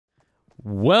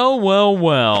Well, well,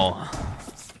 well.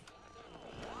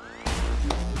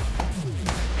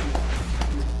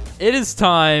 It is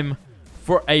time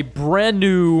for a brand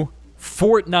new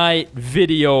Fortnite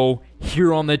video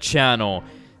here on the channel.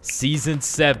 Season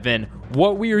 7.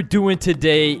 What we are doing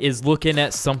today is looking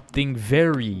at something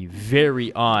very,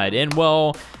 very odd. And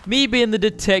well, me being the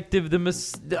detective,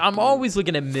 I'm always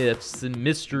looking at myths and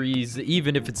mysteries,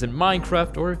 even if it's in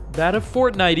Minecraft or that of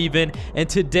Fortnite even. And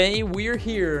today we're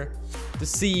here to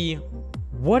see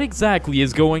what exactly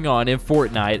is going on in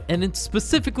Fortnite, and it's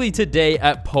specifically today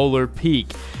at Polar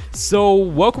Peak. So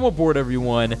welcome aboard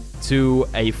everyone to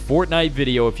a Fortnite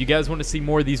video. If you guys want to see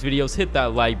more of these videos, hit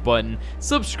that like button,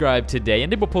 subscribe today,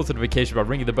 and enable post notification by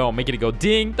ringing the bell and making it go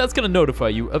ding. That's going to notify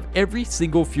you of every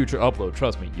single future upload.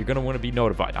 Trust me, you're going to want to be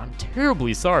notified. I'm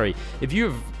terribly sorry if you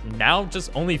have now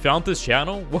just only found this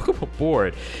channel. Welcome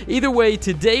aboard. Either way,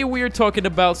 today we are talking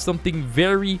about something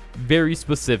very, very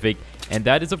specific, and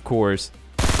that is, of course,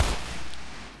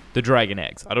 the dragon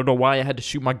eggs. I don't know why I had to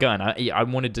shoot my gun. I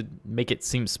wanted to make it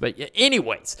seem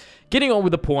anyways, getting on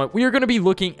with the point, we are going to be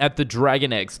looking at the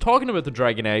dragon eggs, talking about the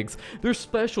dragon eggs, their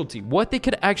specialty, what they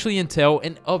could actually entail,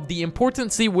 and of the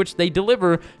importance which they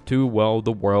deliver to, well,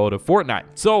 the world of Fortnite.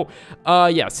 So,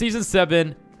 yeah, Season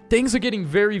 7, things are getting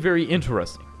very, very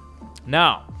interesting.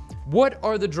 Now, what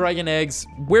are the dragon eggs?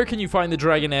 Where can you find the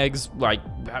dragon eggs? Like,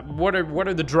 what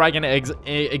are the dragon eggs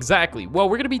exactly? Well,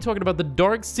 we're going to be talking about the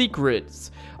dark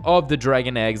secrets of the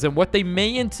dragon eggs and what they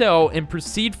may entail and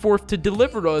proceed forth to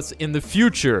deliver to us in the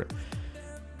future.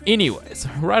 Anyways,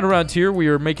 right around here, we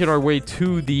are making our way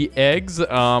to the eggs.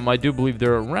 I do believe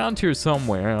they're around here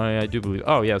somewhere. I do believe.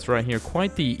 Oh, yes, right here.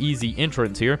 Quite the easy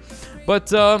entrance here.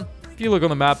 But, if you look on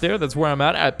the map there, that's where I'm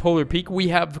at Polar Peak. We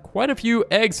have quite a few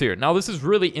eggs here. Now, this is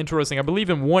really interesting. I believe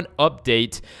in one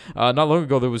update, not long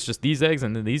ago, there was just these eggs,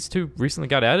 and then these two recently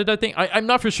got added, I think. I'm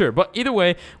not for sure, but either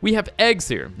way, we have eggs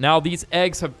here. Now, these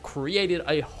eggs have created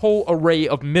a whole array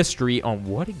of mystery on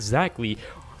what exactly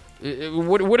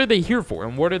what are they here for,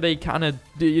 and what are they kind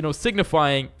of,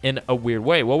 signifying in a weird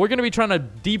way? Well, we're going to be trying to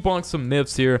debunk some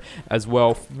myths here as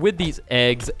well with these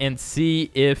eggs and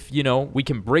see if, we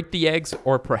can break the eggs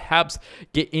or perhaps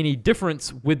get any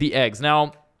difference with the eggs.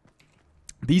 Now,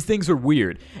 these things are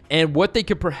weird, and what they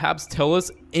could perhaps tell us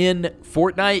in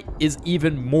Fortnite is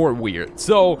even more weird.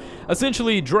 So,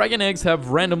 essentially, dragon eggs have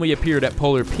randomly appeared at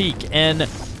Polar Peak, and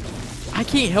I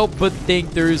can't help but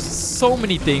think there's so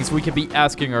many things we could be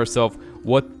asking ourselves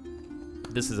what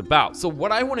this is about. So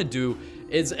what I want to do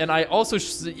is, and I also,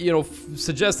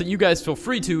 suggest that you guys feel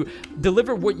free to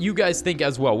deliver what you guys think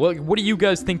as well. What do you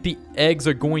guys think the eggs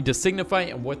are going to signify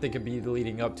and what they could be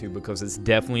leading up to? Because it's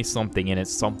definitely something, and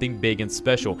it's something big and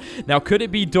special. Now, could it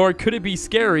be dark? Could it be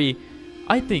scary?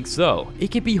 I think so.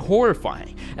 It could be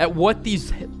horrifying at what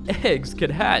these eggs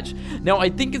could hatch. Now, I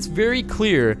think it's very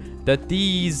clear that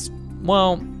these,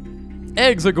 well,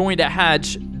 eggs are going to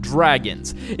hatch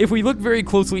dragons. If we look very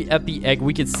closely at the egg,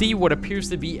 we can see what appears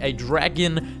to be a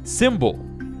dragon symbol.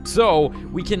 So,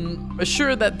 we can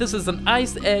assure that this is an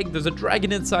ice egg, there's a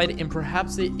dragon inside, and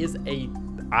perhaps it is a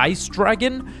ice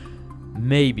dragon?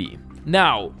 Maybe.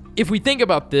 Now, if we think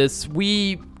about this,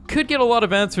 we could get a lot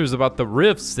of answers about the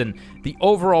rifts and the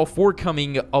overall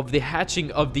forthcoming of the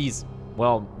hatching of these,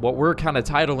 well, what we're kind of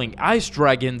titling ice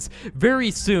dragons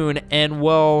very soon, and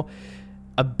well,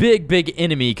 a big, big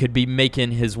enemy could be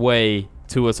making his way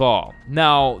to us all.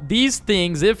 Now, these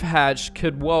things, if hatched,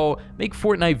 could, well, make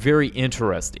Fortnite very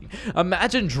interesting.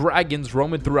 Imagine dragons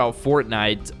roaming throughout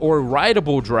Fortnite, or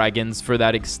rideable dragons for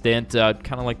that extent,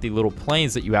 kind of like the little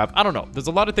planes that you have. I don't know. There's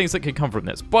a lot of things that could come from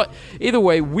this. But either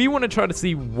way, we want to try to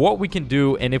see what we can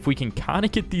do, and if we can kind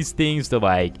of get these things to,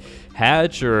 like,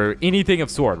 hatch or anything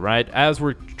of sort, right? As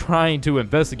we're trying to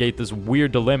investigate this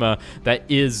weird dilemma that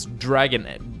is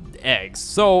dragon eggs.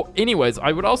 So anyways,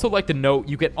 I would also like to note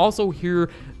you can also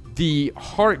hear the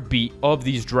heartbeat of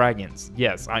these dragons.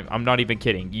 Yes, I'm not even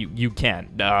kidding. You can.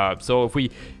 So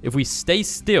if we stay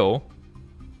still,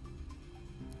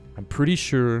 I'm pretty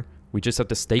sure we just have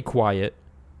to stay quiet,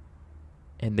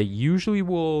 and they usually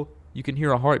will. You can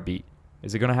hear a heartbeat.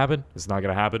 Is it gonna happen? It's not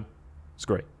gonna happen. It's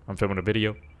great. I'm filming a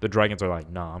video. The dragons are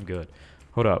like, nah, I'm good.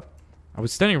 Hold up. I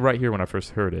was standing right here when I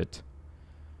first heard it.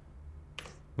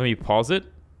 Let me pause it.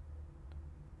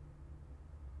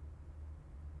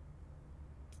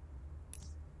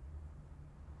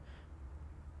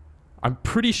 I'm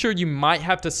pretty sure you might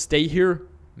have to stay here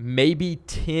maybe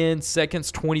 10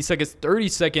 seconds, 20 seconds, 30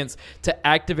 seconds to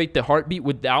activate the heartbeat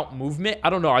without movement.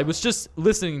 I don't know. I was just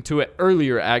listening to it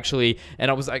earlier, actually, and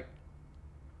I was like,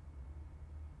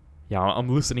 yeah, I'm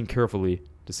listening carefully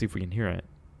to see if we can hear it.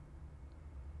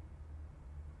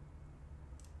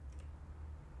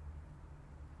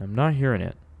 I'm not hearing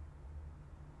it.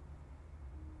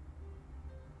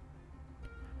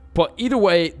 But either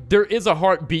way, there is a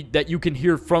heartbeat that you can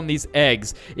hear from these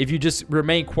eggs if you just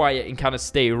remain quiet and kind of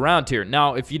stay around here.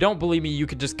 Now, if you don't believe me, you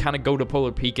could just kind of go to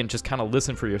Polar Peak and just kind of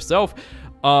listen for yourself.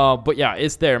 But yeah,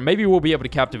 it's there. Maybe we'll be able to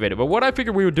captivate it. But what I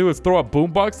figured we would do is throw a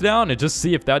boombox down and just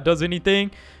see if that does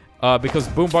anything. Because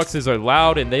boomboxes are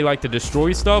loud and they like to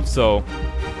destroy stuff. So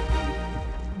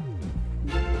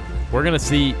we're going to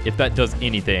see if that does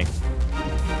anything.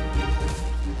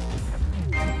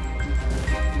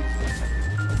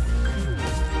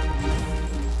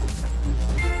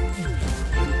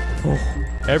 Oh,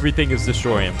 everything is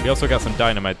destroying. We also got some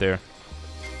dynamite there.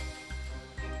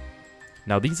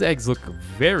 Now, these eggs look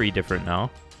very different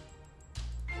now.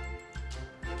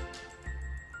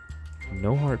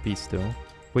 No heartbeat still.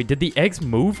 Wait, did the eggs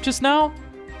move just now?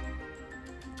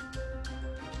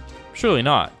 Surely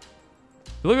not.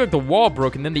 It looked like the wall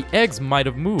broke and then the eggs might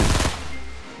have moved.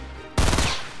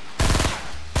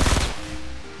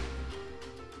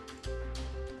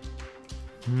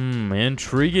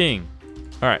 Intriguing.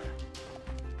 All right.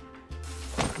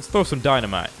 Let's throw some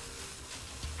dynamite.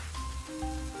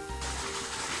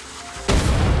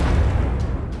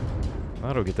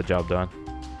 That'll get the job done.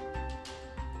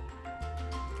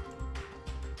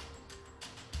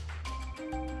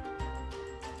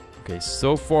 Okay,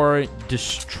 so far,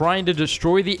 just trying to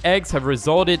destroy the eggs have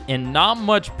resulted in not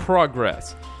much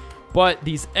progress. But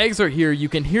these eggs are here. You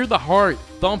can hear the heart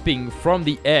thumping from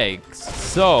the eggs.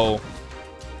 So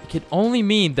it can only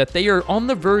mean that they are on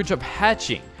the verge of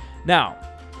hatching. Now,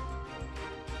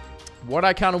 what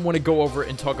I kind of want to go over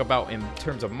and talk about in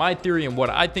terms of my theory and what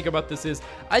I think about this is,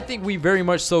 I think we very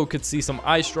much so could see some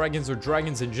ice dragons or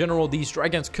dragons in general. These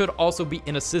dragons could also be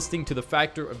in assisting to the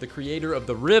factor of the creator of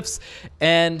the rifts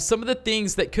and some of the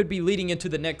things that could be leading into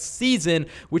the next season,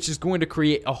 which is going to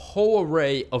create a whole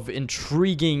array of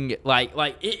intriguing, I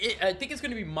think it's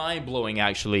going to be mind-blowing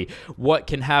actually what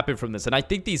can happen from this. And I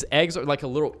think these eggs are like a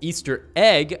little Easter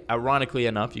egg, ironically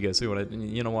enough. You guys see what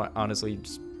you know what, honestly,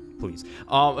 just please.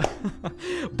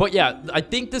 But yeah, I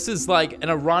think this is like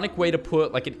an ironic way to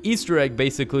put like an Easter egg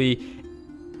basically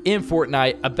in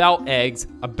Fortnite about eggs,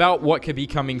 about what could be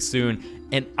coming soon.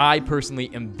 And I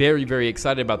personally am very, very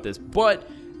excited about this. But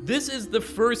this is the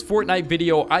first Fortnite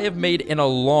video I have made in a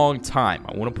long time.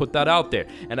 I want to put that out there.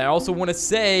 And I also want to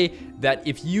say that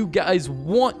if you guys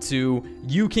want to,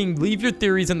 you can leave your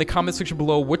theories in the comment section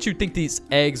below. What you think these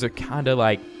eggs are kind of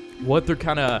like, what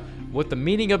the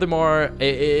meaning of them are,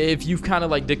 if you've kind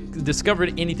of like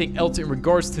discovered anything else in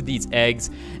regards to these eggs,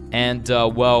 and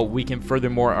well, we can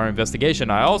furthermore our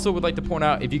investigation. I also would like to point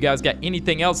out, if you guys got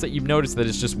anything else that you've noticed that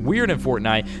is just weird in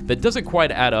Fortnite that doesn't quite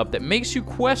add up, that makes you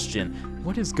question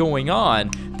what is going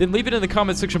on, then leave it in the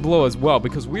comment section below as well,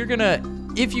 because we're gonna,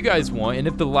 if you guys want, and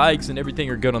if the likes and everything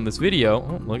are good on this video,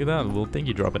 oh, look at that, a little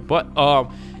thingy dropping, but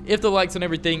if the likes and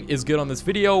everything is good on this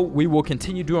video, we will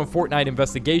continue doing Fortnite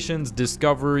investigations,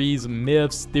 discoveries,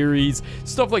 myths, theories,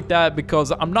 stuff like that,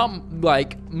 because I'm not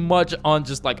like much on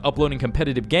just like uploading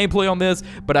competitive gameplay on this,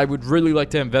 but I would really like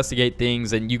to investigate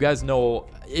things. And you guys know,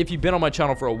 if you've been on my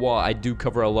channel for a while, I do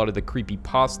cover a lot of the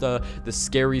creepypasta, the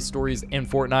scary stories in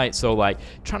Fortnite. So like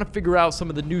trying to figure out some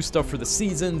of the new stuff for the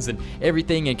seasons and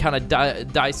everything, and kind of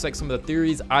dissect some of the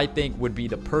theories, I think would be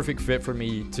the perfect fit for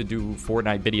me to do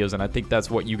Fortnite videos. And I think that's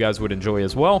what you guys would enjoy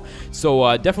as well.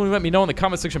 So definitely let me know in the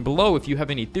comment section below if you have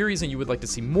any theories and you would like to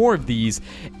see more of these.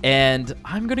 And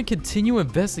I'm going to continue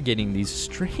investigating these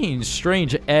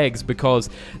strange eggs, because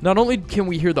not only can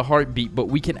we hear the heartbeat, but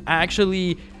we can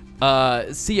actually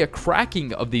see a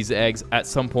cracking of these eggs at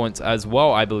some points as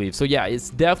well, I believe. So yeah, it's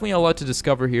definitely a lot to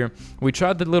discover here. We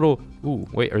tried the little, ooh,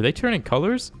 wait, are they turning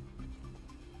colors?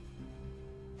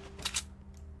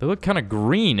 They look kind of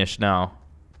greenish now.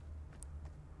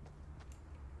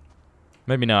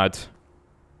 Maybe not.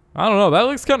 I don't know, that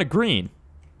looks kind of green.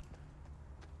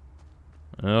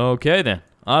 Okay then,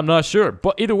 I'm not sure.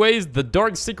 But either ways, the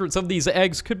dark secrets of these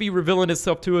eggs could be revealing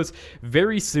itself to us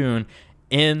very soon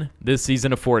in this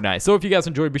season of Fortnite. So if you guys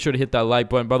enjoyed, be sure to hit that like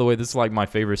button. By the way, this is like my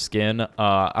favorite skin.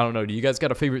 I don't know, do you guys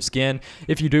got a favorite skin?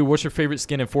 If you do, what's your favorite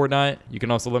skin in Fortnite? You can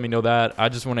also let me know that. I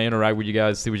just want to interact with you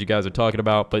guys, see what you guys are talking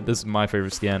about. But this is my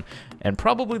favorite skin, and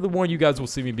probably the one you guys will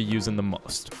see me be using the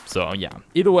most. So yeah,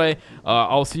 either way,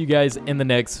 I'll see you guys in the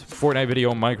next Fortnite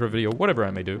video, micro video, whatever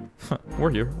I may do.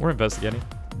 We're here, we're investigating.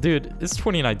 Dude, it's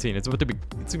 2019. It's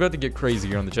about to get crazy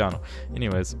here on the channel.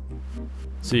 Anyways,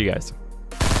 see you guys.